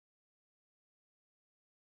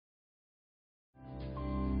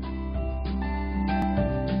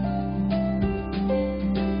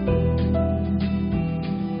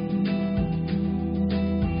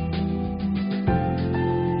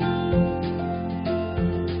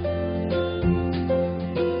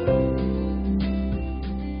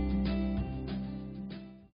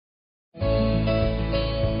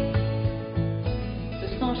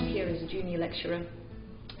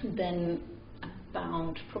Then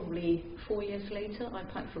about probably 4 years later, I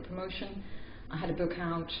applied for a promotion. I had a book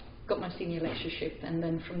out, got my senior lectureship, and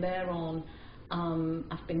then from there on,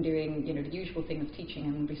 I've been doing, the usual thing of teaching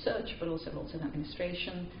and research, but also lots of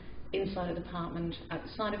administration inside the department,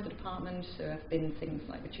 outside of the department. So I've been things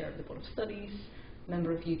like the chair of the Board of Studies,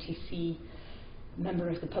 member of UTC, member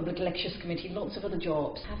of the Public Lectures Committee, lots of other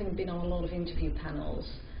jobs. Having been on a lot of interview panels,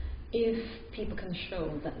 if people can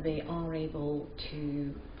show that they are able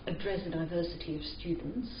to address the diversity of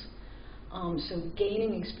students, so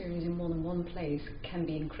gaining experience in more than one place can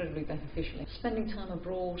be incredibly beneficial. Spending time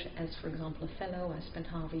abroad as, for example, a fellow, I spent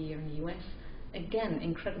half a year in the US, again,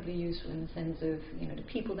 incredibly useful in the sense of, the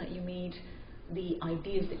people that you meet, the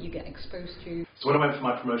ideas that you get exposed to. So when I went for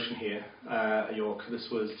my promotion here at York, this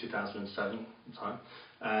was 2007 time,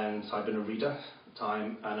 and so I'd been a reader at the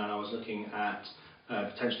time, and then I was looking at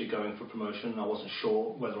potentially going for promotion. I wasn't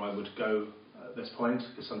sure whether I would go at this point,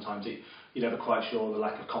 because sometimes you're never quite sure, the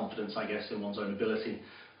lack of confidence, I guess, in one's own ability,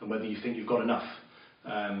 and whether you think you've got enough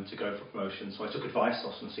to go for promotion. So I took advice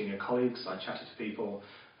off some senior colleagues, I chatted to people,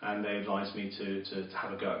 and they advised me to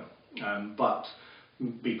have a go, but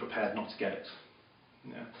be prepared not to get it.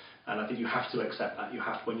 Yeah. And I think you have to accept that.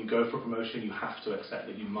 When you go for a promotion, you have to accept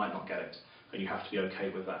that you might not get it, and you have to be okay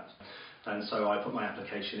with that. And so I put my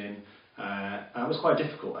application in, and it was quite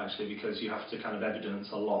difficult actually, because you have to kind of evidence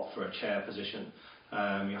a lot for a chair position.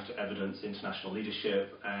 You have to evidence international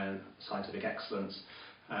leadership and scientific excellence,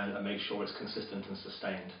 and make sure it's consistent and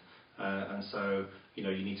sustained. And so, you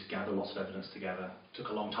need to gather lots of evidence together. It took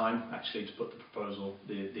a long time actually to put the proposal,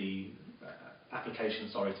 the application,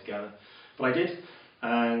 together, but I did,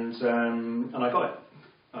 and I got it.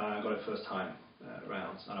 I got it first time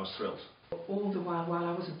round, and I was thrilled. All the while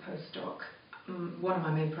I was a postdoc, one of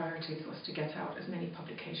my main priorities was to get out as many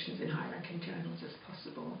publications in high-ranking journals as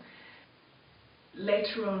possible.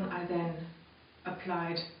 Later on, I then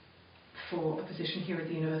applied for a position here at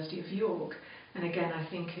the University of York, and again, I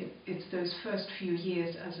think it's those first few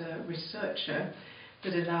years as a researcher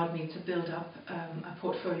that allowed me to build up a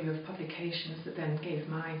portfolio of publications that then gave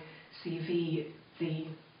my CV the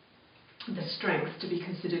strength to be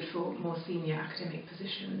considered for more senior academic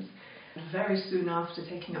positions. Very soon after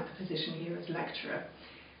taking up the position here as lecturer,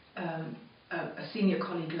 a senior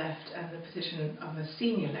colleague left and the position of a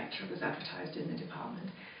senior lecturer was advertised in the department.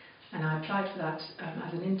 And I applied for that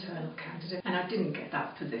as an internal candidate, and I didn't get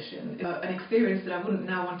that position. An experience that I wouldn't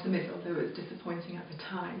now want to miss, although it was disappointing at the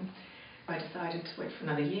time. I decided to wait for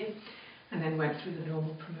another year, and then went through the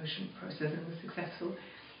normal promotion process and was successful,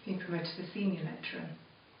 being promoted to senior lecturer.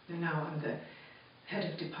 And now I'm the head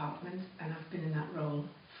of department, and I've been in that role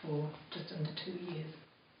for just under 2 years.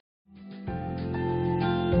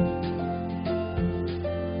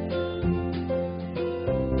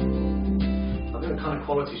 The kind of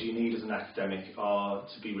qualities you need as an academic are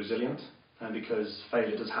to be resilient, and because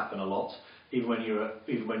failure does happen a lot, even when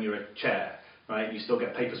you're a chair, right? You still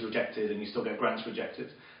get papers rejected and you still get grants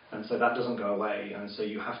rejected, and so that doesn't go away. And so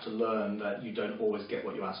you have to learn that you don't always get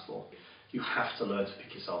what you ask for. You have to learn to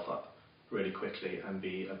pick yourself up really quickly and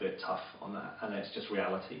be a bit tough on that, and it's just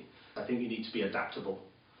reality. I think you need to be adaptable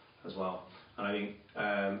as well, and I think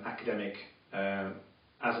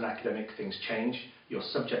as an academic, things change, your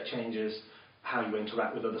subject changes, how you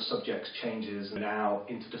interact with other subjects changes. Now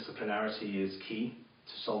interdisciplinarity is key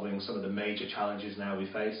to solving some of the major challenges now we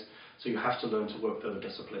face, so you have to learn to work with other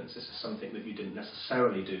disciplines. This is something that you didn't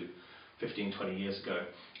necessarily do 15, 20 years ago,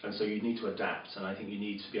 and so you need to adapt, and I think you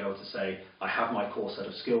need to be able to say, I have my core set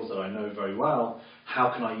of skills that I know very well,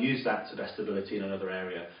 how can I use that to best ability in another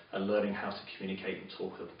area, and learning how to communicate and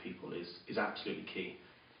talk with other people is absolutely key.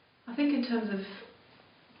 I think in terms of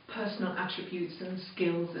personal attributes and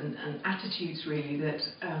skills and attitudes really that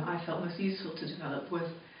I felt most useful to develop was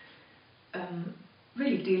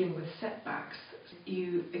really dealing with setbacks.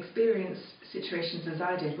 You experience situations, as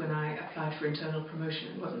I did when I applied for internal promotion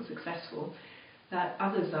and wasn't successful, that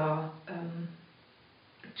others are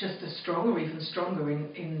just as strong or even stronger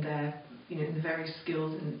in their, in the various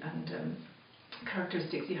skills and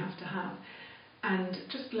characteristics you have to have. And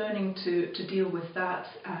just learning to deal with that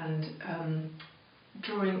and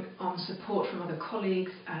drawing on support from other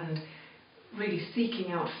colleagues and really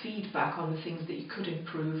seeking out feedback on the things that you could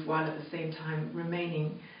improve, while at the same time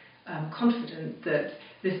remaining confident that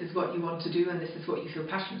this is what you want to do and this is what you feel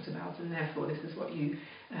passionate about, and therefore this is what you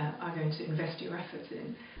are going to invest your efforts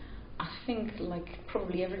in. I think, like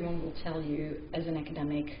probably everyone will tell you, as an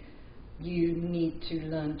academic, you need to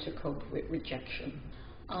learn to cope with rejection.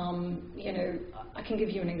 I can give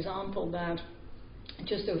you an example that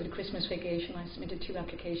just over the Christmas vacation I submitted 2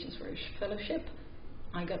 applications for a fellowship.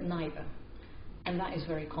 I got neither. And that is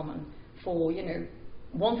very common. For, you know,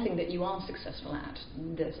 one thing that you are successful at,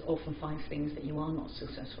 there's often 5 things that you are not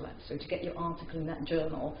successful at. So to get your article in that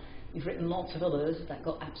journal, you've written lots of others that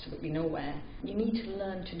got absolutely nowhere. You need to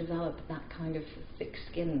learn to develop that kind of thick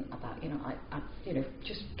skin about, you know,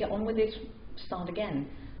 just get on with it, start again,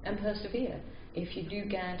 and persevere. If you do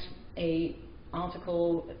get a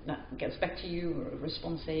article that gets back to you, or a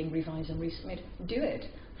response saying revise and resubmit, do it.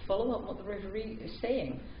 Follow up what the referee is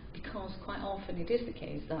saying, because quite often it is the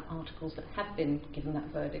case that articles that have been given that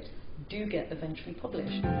verdict do get eventually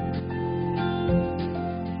published.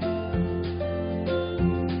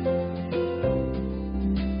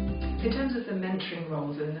 In terms of the mentoring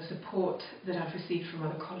roles and the support that I've received from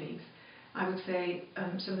other colleagues, I would say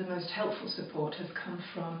some of the most helpful support has come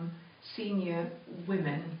from senior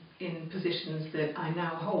women in positions that I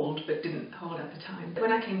now hold but didn't hold at the time.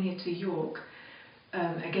 When I came here to York,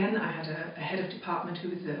 again I had a head of department who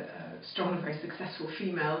was a strong and very successful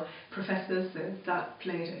female professor, so that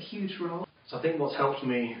played a huge role. So I think what's helped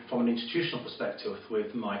me from an institutional perspective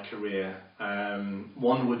with my career,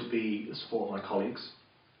 one would be the support of my colleagues,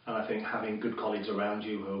 and I think having good colleagues around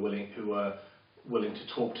you who are willing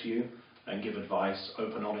to talk to you and give advice,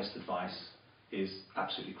 open, honest advice, is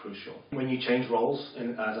absolutely crucial. When you change roles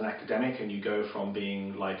as an academic and you go from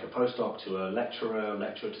being like a postdoc to a lecturer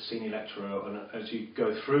to senior lecturer, and as you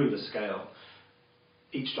go through the scale,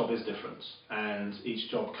 each job is different, and each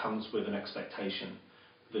job comes with an expectation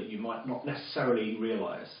that you might not necessarily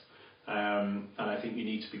realise, and I think you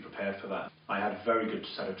need to be prepared for that. I had a very good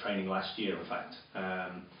set of training last year, in fact,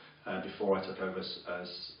 before I took over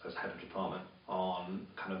as head of department, on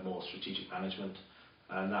kind of more strategic management,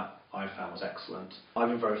 and that I found was excellent. I've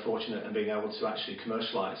been very fortunate in being able to actually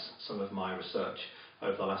commercialise some of my research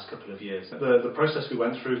over the last couple of years. The process we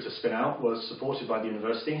went through to spin out was supported by the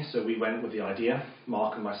university, so we went with the idea,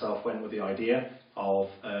 Mark and myself went with the idea of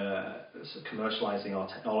commercialising our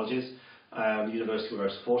technologies. The university were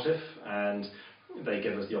very supportive, and they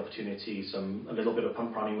gave us the opportunity, a little bit of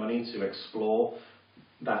pump priming money to explore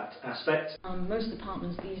that aspect. Most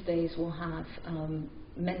departments these days will have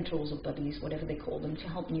mentors or buddies, whatever they call them, to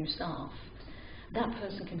help new staff. That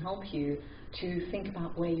person can help you to think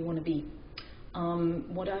about where you want to be.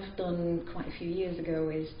 What I've done quite a few years ago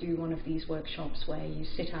is do one of these workshops where you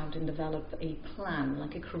sit out and develop a plan,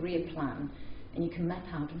 like a career plan, and you can map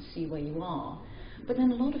out and see where you are. But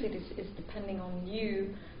then a lot of it is depending on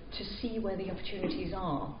you to see where the opportunities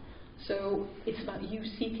are. So it's about you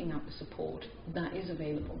seeking out the support that is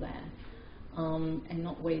available there, and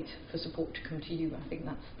not wait for support to come to you. I think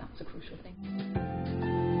that's a crucial thing.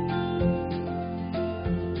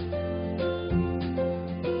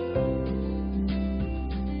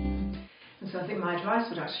 And so I think my advice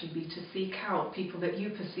would actually be to seek out people that you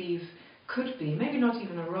perceive could be, maybe not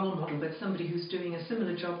even a role model, but somebody who's doing a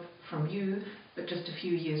similar job from you, but just a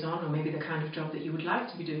few years on, or maybe the kind of job that you would like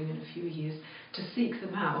to be doing in a few years, to seek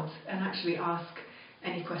them out and actually ask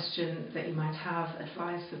any question that you might have,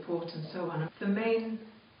 advice, support, and so on. The main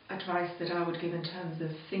advice that I would give in terms of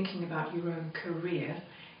thinking about your own career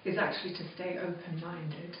is actually to stay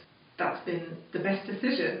open-minded. That's been the best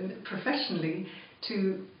decision professionally,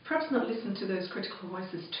 to perhaps not listen to those critical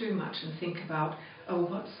voices too much and think about, oh,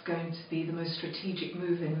 what's going to be the most strategic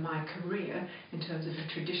move in my career in terms of a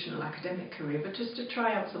traditional academic career, but just to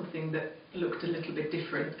try out something that looked a little bit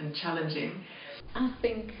different and challenging. I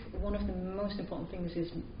think one of the most important things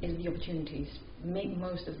is the opportunities. Make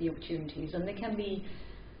most of the opportunities, and they can be,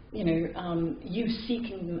 you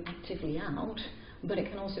seeking them actively out, but it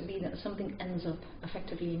can also be that something ends up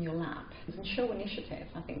effectively in your lap. And show initiative.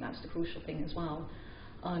 I think that's the crucial thing as well.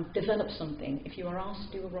 Develop something. If you are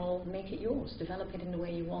asked to do a role, make it yours. Develop it in the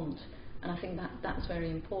way you want. And I think that's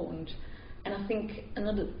very important. And I think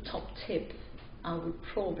another top tip I would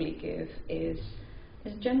probably give is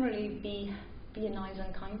generally be a nice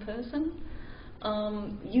and kind person.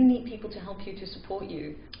 You need people to help you, to support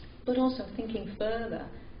you. But also thinking further,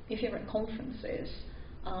 if you're at conferences,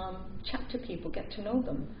 chat to people, get to know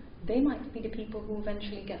them. They might be the people who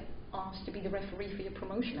eventually get asked to be the referee for your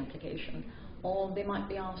promotion application, or they might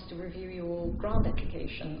be asked to review your grant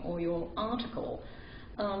application or your article.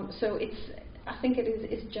 So I think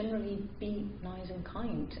it's generally be nice and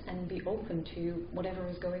kind and be open to whatever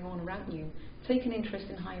is going on around you. Take an interest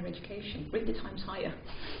in higher education. Read the Times Higher.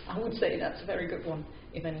 I would say that's a very good one,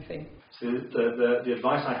 if anything. So the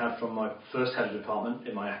advice I had from my first head of department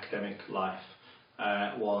in my academic life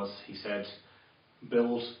was, he said,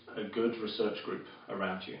 build a good research group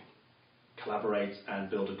around you. Collaborate and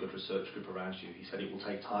build a good research group around you. He said it will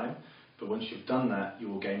take time, but once you've done that, you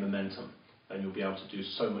will gain momentum and you'll be able to do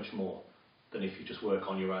so much more than if you just work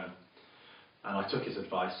on your own. And I took his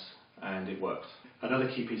advice and it worked. Another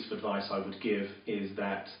key piece of advice I would give is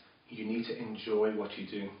that you need to enjoy what you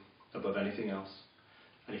do above anything else.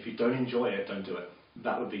 And if you don't enjoy it, don't do it.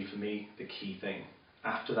 That would be, for me, the key thing.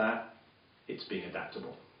 After that, it's being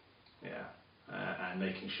adaptable. Yeah. And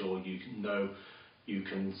making sure you know you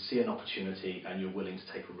can see an opportunity and you're willing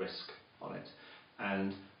to take a risk on it.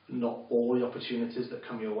 And not all the opportunities that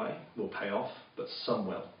come your way will pay off, but some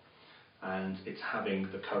will. And it's having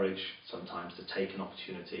the courage sometimes to take an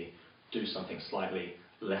opportunity, do something slightly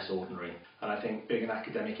less ordinary. And I think being an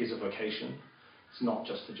academic is a vocation. It's not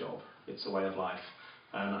just a job, it's a way of life.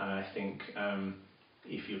 And I think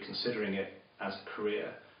if you're considering it as a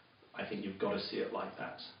career, I think you've got to see it like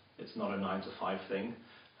that. It's not a 9-to-5 thing.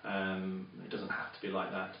 It doesn't have to be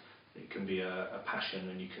like that. It can be a passion,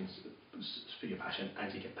 and you can speak your passion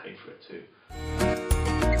and you get paid for it too.